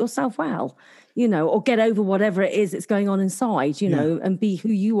to treat yourself well, or get over whatever it is that's going on inside, and be who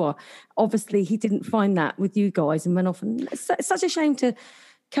you are. Obviously, he didn't find that with you guys and went off. And it's such a shame to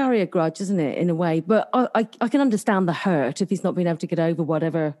carry a grudge, isn't it, in a way? But I can understand the hurt if he's not been able to get over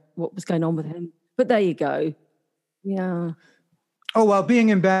what was going on with him. But there you go. Yeah. Oh, well, being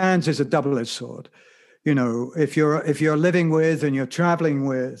in bands is a double-edged sword. If you're living with and you're traveling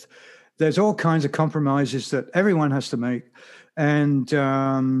with, there's all kinds of compromises that everyone has to make. And,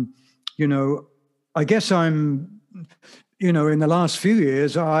 I guess I'm, in the last few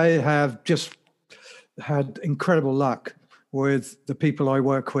years, I have just had incredible luck with the people I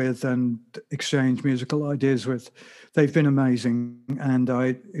work with and exchange musical ideas with. They've been amazing. And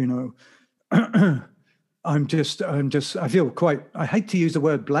I feel quite, I hate to use the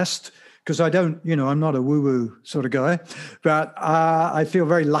word blessed, because I don't, I'm not a woo-woo sort of guy, but I feel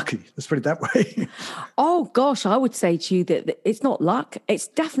very lucky. Let's put it that way. Oh, gosh, I would say to you that it's not luck. It's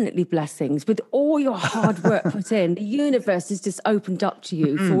definitely blessings. With all your hard work put in, the universe has just opened up to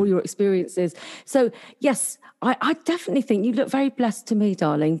you for all your experiences. So, yes, I definitely think you look very blessed to me,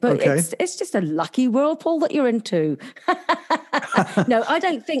 darling, but it's just a lucky whirlpool that you're into. No, I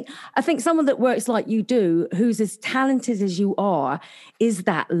think someone that works like you do, who's as talented as you are, is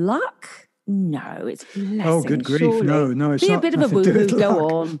that luck? No, it's blessing. Oh, good grief. Surely. No, it's Be not. A bit of a boo-hoo, go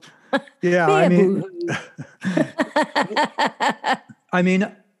on. Yeah, I mean,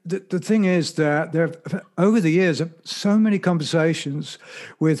 the thing is that there, over the years, so many conversations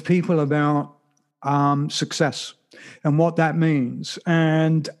with people about success and what that means,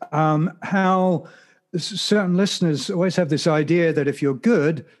 and how certain listeners always have this idea that if you're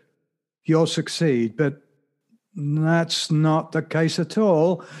good, you'll succeed, but that's not the case at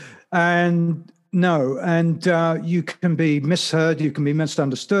all. And no, and you can be misheard, you can be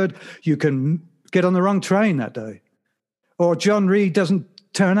misunderstood, you can get on the wrong train that day, or John Reed doesn't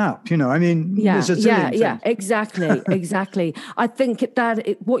turn up, there's a zillion things. Exactly. I think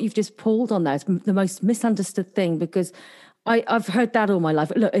that what you've just pulled on there is the most misunderstood thing, because I've heard that all my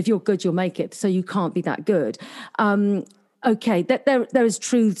life. Look, if you're good, you'll make it, so you can't be that good. Okay, that there is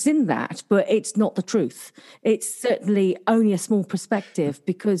truths in that, but it's not the truth. It's certainly only a small perspective,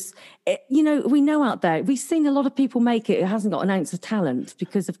 because we know out there, we've seen a lot of people make it who hasn't got an ounce of talent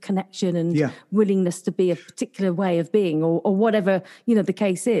because of connection and willingness to be a particular way of being, or whatever the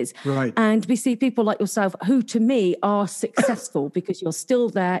case is. Right. And we see people like yourself who, to me, are successful because you're still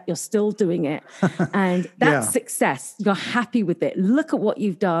there, you're still doing it, and that's success. You're happy with it. Look at what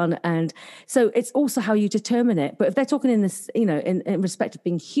you've done, and so it's also how you determine it. But if they're talking in this, in respect of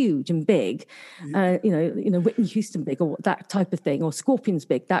being huge and big, Whitney Houston big, or that type of thing, or Scorpions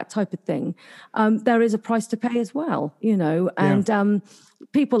big, that type of thing, there is a price to pay as well, and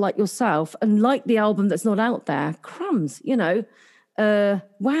people like yourself, and like the album that's not out there, crumbs,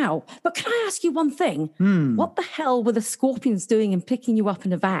 wow. But can I ask you one thing? What the hell were the Scorpions doing in picking you up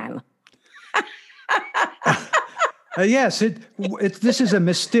in a van? Yes, this is a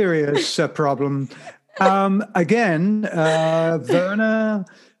mysterious problem. Again, Werner,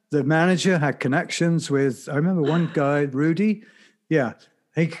 the manager, had connections with, I remember one guy, Rudy. Yeah,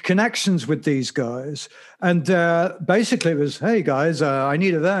 he had connections with these guys. And basically it was, hey, guys, I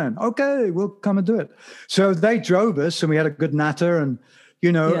need a van. Okay, we'll come and do it. So they drove us, and we had a good natter, and,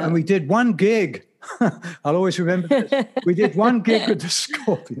 and we did one gig. I'll always remember this. We did one gig with the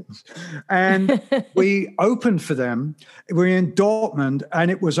Scorpions, and we opened for them. We were in Dortmund,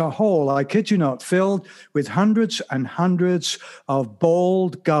 and it was a hall, I kid you not, filled with hundreds and hundreds of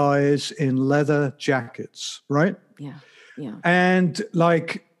bald guys in leather jackets, right? Yeah. And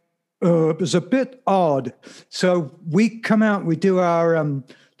it was a bit odd. So we come out, we do our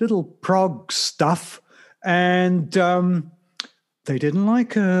little prog stuff, and they didn't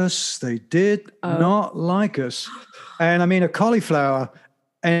like us. They did not like us. And I mean, a cauliflower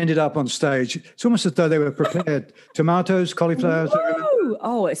ended up on stage. It's almost as though they were prepared. Tomatoes, cauliflowers.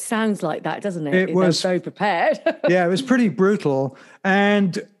 Oh, it sounds like that, doesn't it? It was very prepared. Yeah, it was pretty brutal.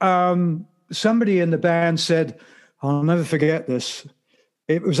 And somebody in the band said, I'll never forget this.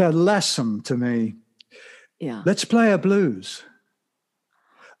 It was a lesson to me. Yeah. Let's play a blues.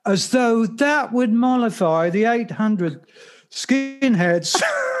 As though that would mollify the 800 skinheads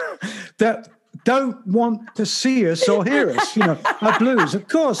that don't want to see us or hear us. Our blues. Of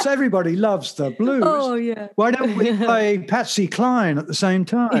course, everybody loves the blues. Oh, yeah. Why don't we play Patsy Cline at the same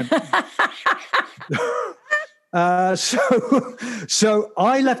time? So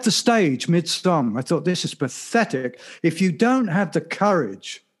I left the stage mid-song. I thought, this is pathetic. If you don't have the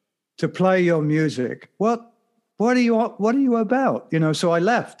courage to play your music, what are you about? So I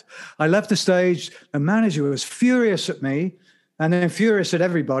left. I left the stage. The manager was furious at me, and then furious at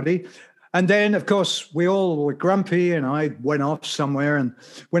everybody. And then, of course, we all were grumpy, and I went off somewhere. And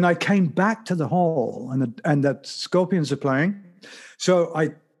when I came back to the hall, and the Scorpions are playing, so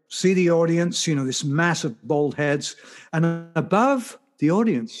I see the audience, this massive bald heads, and above the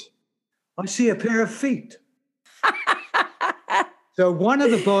audience, I see a pair of feet. So one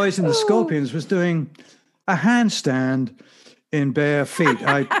of the boys in the Scorpions was doing a handstand in bare feet.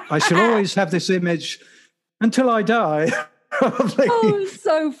 I shall always have this image until I die. Probably. Oh, it's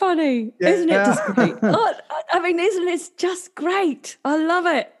so funny. Yeah. Isn't it just great? Isn't it just great? I love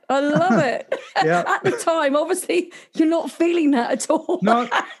it. Yeah. At the time, obviously, you're not feeling that at all.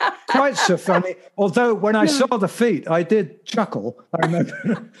 Not quite so funny. Although when I saw the feet, I did chuckle. I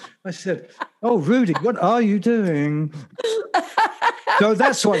remember. I said, "Oh, Rudy, what are you doing?" So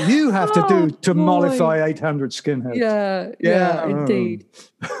that's what you have to do to mollify 800 skinheads. Yeah, indeed.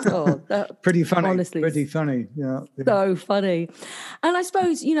 Oh, pretty funny. Honestly, pretty funny. Yeah. So funny. And I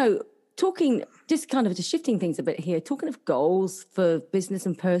suppose, talking, just kind of just shifting things a bit here, talking of goals for business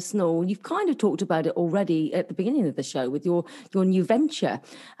and personal, you've kind of talked about it already at the beginning of the show with your new venture.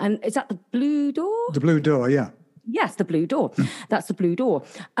 And is that the Blue Door? The Blue Door, yeah. Yes, the Blue Door. That's the Blue Door.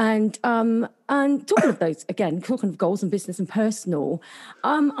 And talking of those, again, talking of goals and business and personal,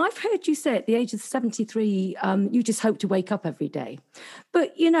 I've heard you say at the age of 73, you just hope to wake up every day.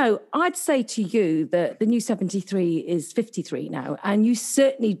 But, I'd say to you that the new 73 is 53 now, and you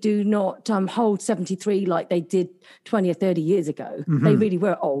certainly do not hold 73 like they did 20 or 30 years ago. Mm-hmm. They really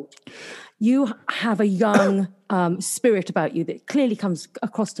were old. You have a young spirit about you that clearly comes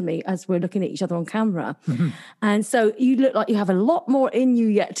across to me as we're looking at each other on camera. Mm-hmm. And so you look like you have a lot more in you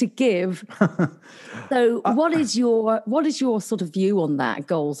yet to give. So what is your sort of view on that,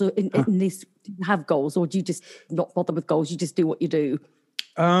 goals? In this, do you have goals, or do you just not bother with goals? You just do what you do?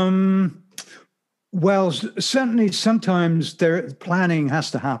 Well, certainly sometimes planning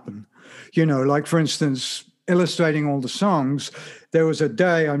has to happen. Like, for instance, illustrating all the songs, there was a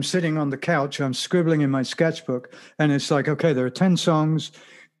day I'm sitting on the couch, I'm scribbling in my sketchbook, and it's like, okay, there are 10 songs.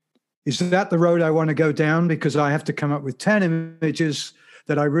 Is that the road I want to go down? Because I have to come up with 10 images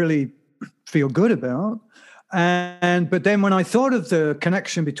that I really feel good about. But then when I thought of the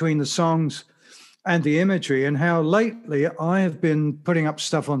connection between the songs and the imagery, and how lately I have been putting up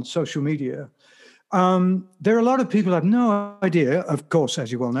stuff on social media, there are a lot of people who have no idea, of course,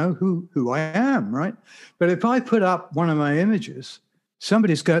 as you well know, who I am, right? But if I put up one of my images,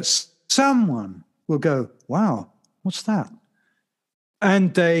 someone will go, wow, what's that?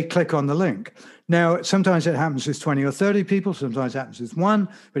 And they click on the link. Now, sometimes it happens with 20 or 30 people, sometimes it happens with one,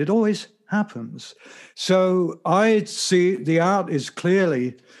 but it always happens. So I see the art is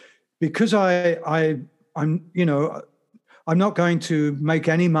clearly, because I'm not going to make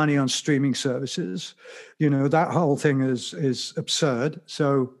any money on streaming services. That whole thing is absurd.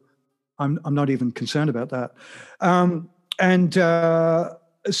 So I'm not even concerned about that.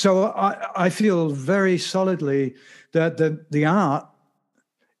 So I feel very solidly that the art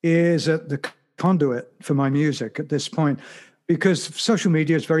is at the conduit for my music at this point, because social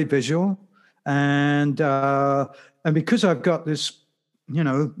media is very visual, and because I've got this,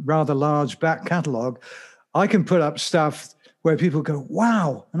 rather large back catalog, I can put up stuff where people go,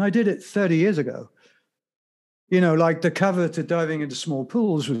 wow, and I did it 30 years ago. Like the cover to Diving into Small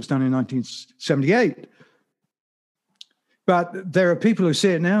Pools was done in 1978. But there are people who see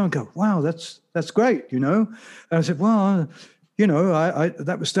it now and go, wow, that's great, And I said, well, I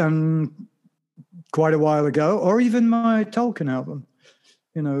that was done quite a while ago, or even my Tolkien album,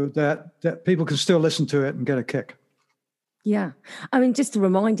 that people can still listen to it and get a kick. Yeah. I mean, just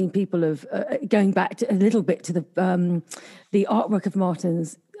reminding people of going back a little bit to the artwork of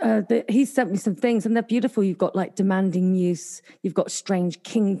Martin's, he's sent me some things and they're beautiful. You've got like Demanding Muse, you've got Strange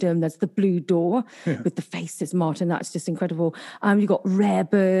Kingdom, there's the Blue Door with the faces, Martin, that's just incredible. You've got Rare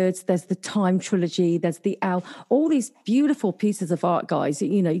Birds, there's the Time Trilogy, there's the Owl, all these beautiful pieces of art, guys.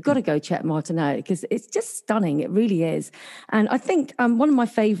 You've got to go check Martin out because it's just stunning, it really is. And I think one of my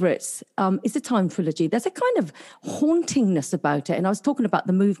favourites is the Time Trilogy. There's a kind of hauntingness about it, and I was talking about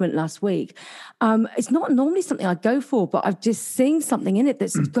the movement last week. It's not normally something I go for, but I've just seen something in it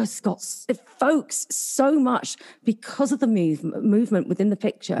that's you've just got, it evokes so much because of the movement within the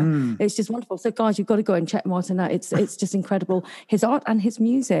picture. It's just wonderful. So guys, you've got to go and check Martin out. It's just incredible, his art and his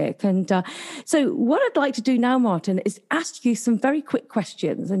music. And so what I'd like to do now, Martin, is ask you some very quick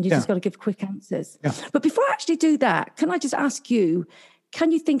questions, and you just got to give quick answers. But before I actually do that, can I just ask you,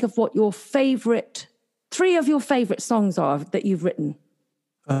 can you think of what your three of your favorite songs are that you've written?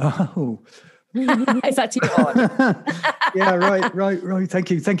 Oh, is that too hard? Yeah, right.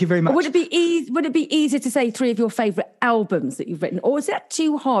 Thank you very much. Would it be easier to say three of your favorite albums that you've written, or is that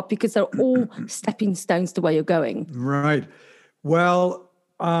too hard because they're all stepping stones to where you're going? Right. Well,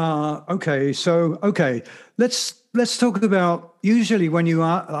 okay. So, let's talk about, usually when you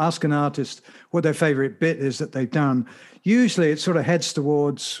ask an artist what their favorite bit is that they've done, usually it sort of heads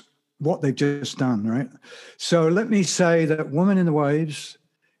towards what they've just done, right? So let me say that Woman in the Waves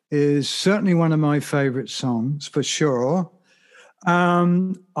is certainly one of my favorite songs, for sure.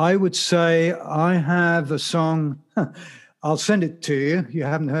 I would say I have a song, I'll send it to you. You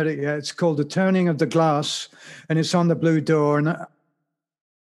haven't heard it yet. It's called The Turning of the Glass, and it's on the Blue Door. And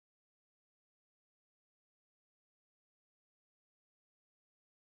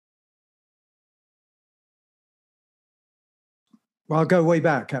well, I'll go way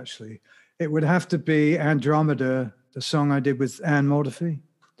back, actually. It would have to be Andromeda, the song I did with Anne Mortifee.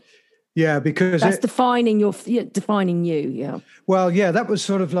 Yeah, because that's defining you. Yeah. Well, yeah, that was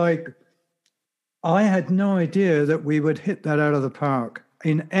sort of like, I had no idea that we would hit that out of the park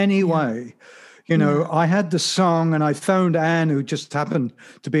in any way. You know, I had the song and I phoned Anne, who just happened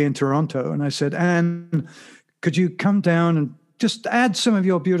to be in Toronto. And I said, Anne, could you come down and just add some of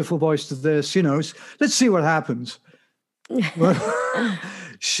your beautiful voice to this? You know, let's see what happens. Well,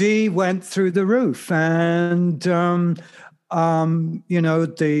 she went through the roof, and you know,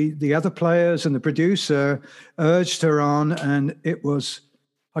 the other players and the producer urged her on, and it was,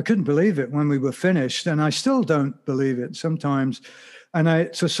 I couldn't believe it when we were finished, and I still don't believe it sometimes. And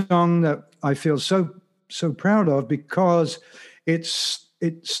it's a song that I feel so proud of, because it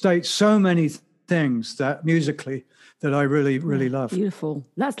states so many things that musically that I really love. Beautiful.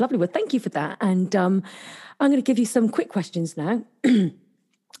 That's lovely. Well, thank you for that. And I'm going to give you some quick questions now.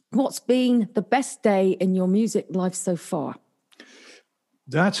 What's been the best day in your music life so far?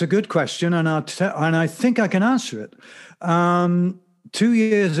 That's a good question, and I think I can answer it. 2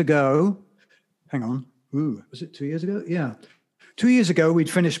 years ago, hang on. Was it 2 years ago? Yeah. 2 years ago, we'd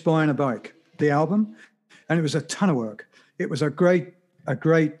finished Boy on a Bike, the album, and it was a ton of work. It was a great,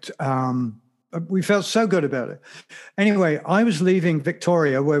 we felt so good about it. Anyway, I was leaving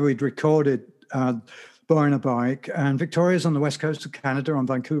Victoria, where we'd recorded Boy on a Bike, and Victoria's on the west coast of Canada, on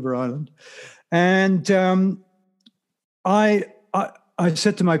Vancouver Island. And I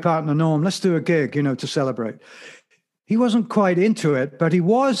said to my partner, Norm, let's do a gig, you know, to celebrate. He wasn't quite into it, but he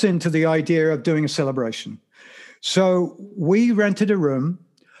was into the idea of doing a celebration. So we rented a room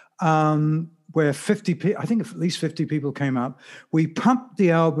where 50 people, I think at least 50 people came up. We pumped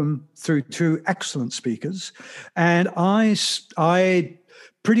the album through 2 excellent speakers, and I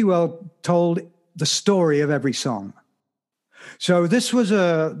pretty well told the story of every song. So this was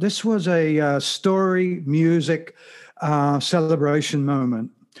a story, music, celebration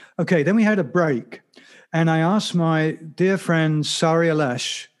moment. Okay, then we had a break, and I asked my dear friend Sari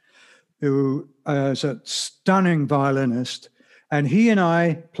Alesh, who is a stunning violinist, and he and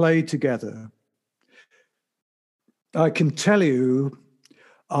I played together. I can tell you,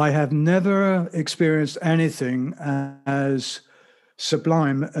 I have never experienced anything as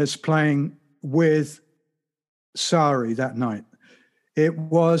sublime as playing with Sari that night. It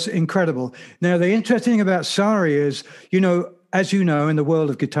was incredible. Now, the interesting thing about Sari is, you know, as you know, in the world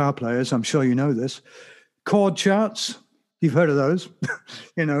of guitar players, I'm sure you know this, chord charts, you've heard of those,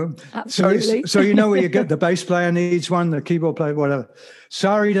 you know. Absolutely. So you know where you get the bass player needs one, the keyboard player, whatever.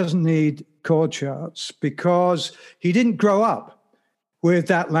 Sari doesn't need chord charts because he didn't grow up with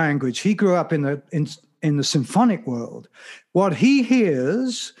that language. He grew up in the symphonic world. What he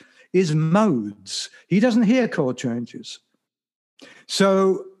hears is modes. He doesn't hear chord changes.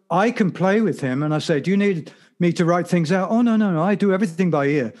 So I can play with him, and I say, do you need me to write things out? Oh, no, I do everything by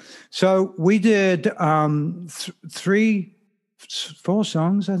ear. So we did 4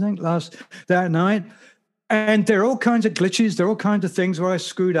 songs, I think, that night. And there are all kinds of glitches. There are all kinds of things where I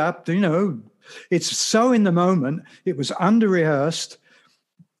screwed up. You know, it's so in the moment. It was under-rehearsed,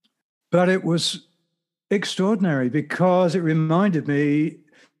 but it was extraordinary because it reminded me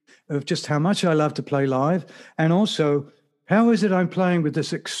of just how much I love to play live, and also how is it I'm playing with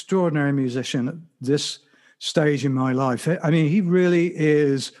this extraordinary musician at this stage in my life. I mean, he really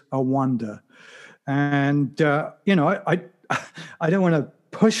is a wonder. And, you know, I don't want to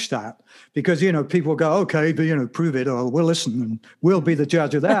push that because, people go, okay, but, prove it or we'll listen and we'll be the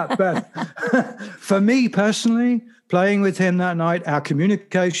judge of that. But for me personally, playing with him that night, our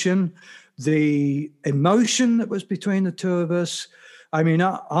communication, the emotion that was between the two of us, I mean,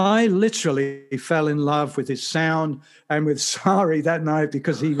 I literally fell in love with his sound and with Sari that night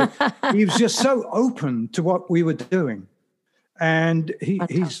because he was just so open to what we were doing. And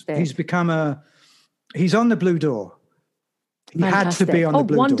he's become he's on the Blue Door. He Fantastic. had to be on the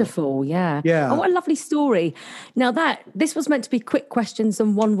Blue Door. Oh, wonderful. Yeah. Yeah. Oh, what a lovely story. Now this was meant to be quick questions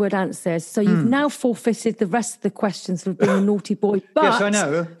and one-word answers. So you've now forfeited the rest of the questions for being a naughty boy. But, yes, I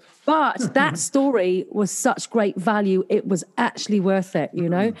know. But that story was such great value. It was actually worth it,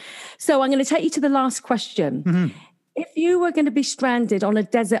 So I'm going to take you to the last question. Mm-hmm. If you were going to be stranded on a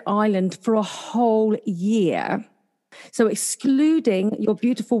desert island for a whole year, so excluding your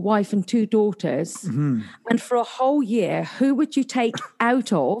beautiful wife and 2 daughters, and for a whole year, who would you take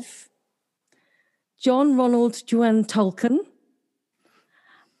out of John Ronald Juan Tolkien,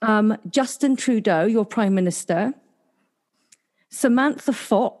 Justin Trudeau, your Prime Minister, Samantha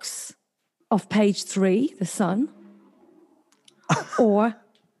Fox of Page 3, The Sun, or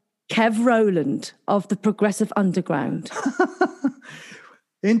Kev Rowland of the Progressive Underground?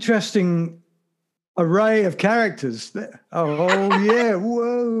 Interesting array of characters. Oh, yeah.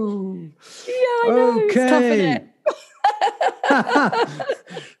 Whoa. Yeah, I know. Okay. It's tough, isn't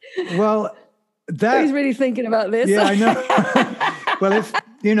it? Well, he's really thinking about this. Yeah, I know. Well, if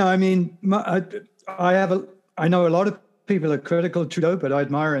I know a lot of people are critical of Trudeau, but I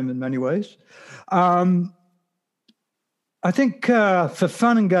admire him in many ways. I think for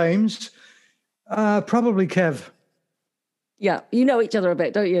fun and games, probably Kev. Yeah, you know each other a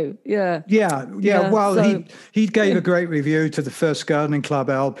bit, don't you? Yeah. Yeah. Well, so, he gave a great review to the first Gardening Club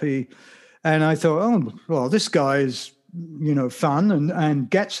LP, and I thought, oh, well, this guy is, fun and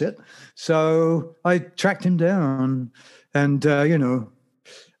gets it. So I tracked him down, and and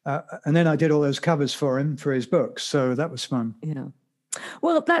then I did all those covers for him for his books. So that was fun. Yeah.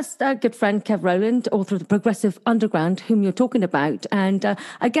 Well, that's our good friend, Kev Rowland, author of The Progressive Underground, whom you're talking about. And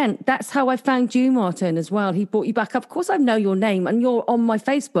again, that's how I found you, Martin, as well. He brought you back up. Of course, I know your name and you're on my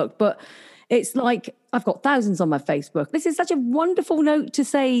Facebook, but it's like I've got thousands on my Facebook. This is such a wonderful note to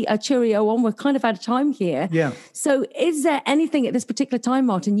say a cheerio on. We're kind of out of time here. Yeah. So is there anything at this particular time,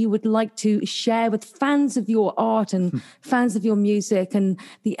 Martin, you would like to share with fans of your art and fans of your music and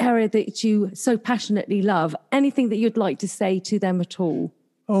the area that you so passionately love? Anything that you'd like to say to them at all?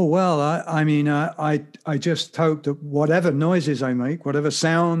 Oh, well, I just hope that whatever noises I make, whatever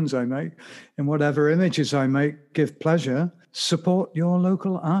sounds I make, and whatever images I make give pleasure, support your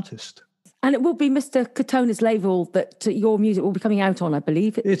local artist. And it will be Mr. Katona's label that your music will be coming out on, I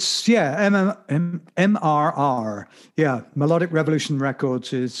believe. It's, MRR. Yeah, Melodic Revolution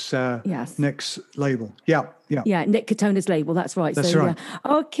Records is Nick's label. Yeah. Yeah, Nick Katona's label, that's right. That's right.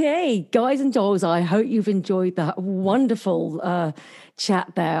 Yeah. Okay, guys and dolls, I hope you've enjoyed that wonderful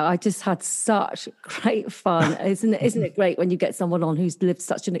chat there. I just had such great fun. Isn't it great when you get someone on who's lived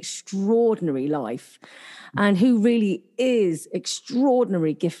such an extraordinary life and who really is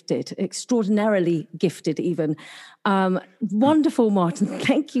extraordinarily gifted even. Wonderful, Martin.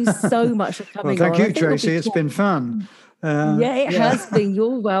 Thank you so much for coming on. Well, thank you, Tracy. It's been fun. It has been.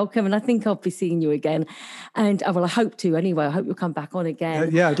 You're welcome. And I think I'll be seeing you again. And I hope to anyway. I hope you'll come back on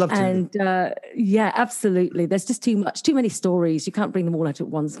again. I'd love to. And absolutely. There's just too many stories. You can't bring them all out at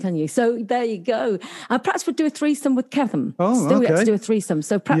once, can you? So there you go. Perhaps we'll do a threesome with Kevin. Oh, Still okay. Yet to do a threesome.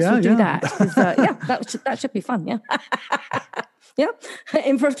 So perhaps we'll do that. That should be fun. Yeah. Yeah,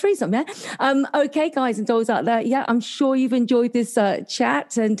 in for a threesome, yeah. Okay, guys and dolls out there, I'm sure you've enjoyed this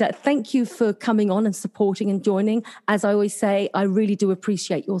chat, and thank you for coming on and supporting and joining. As I always say, I really do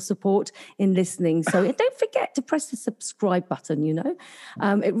appreciate your support in listening. So don't forget to press the subscribe button,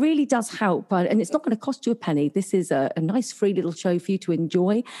 it really does help, and it's not going to cost you a penny. This is a nice free little show for you to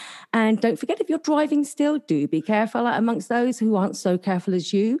enjoy. And don't forget, if you're driving still, do be careful amongst those who aren't so careful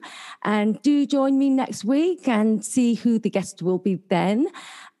as you. And do join me next week and see who the guest will be then.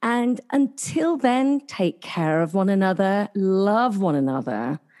 And until then, take care of one another, love one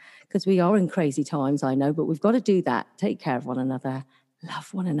another, because we are in crazy times, I know, but we've got to do that. Take care of one another,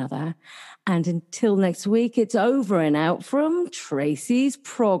 love one another. And until next week, it's over and out from Tracy's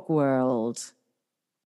Prog World.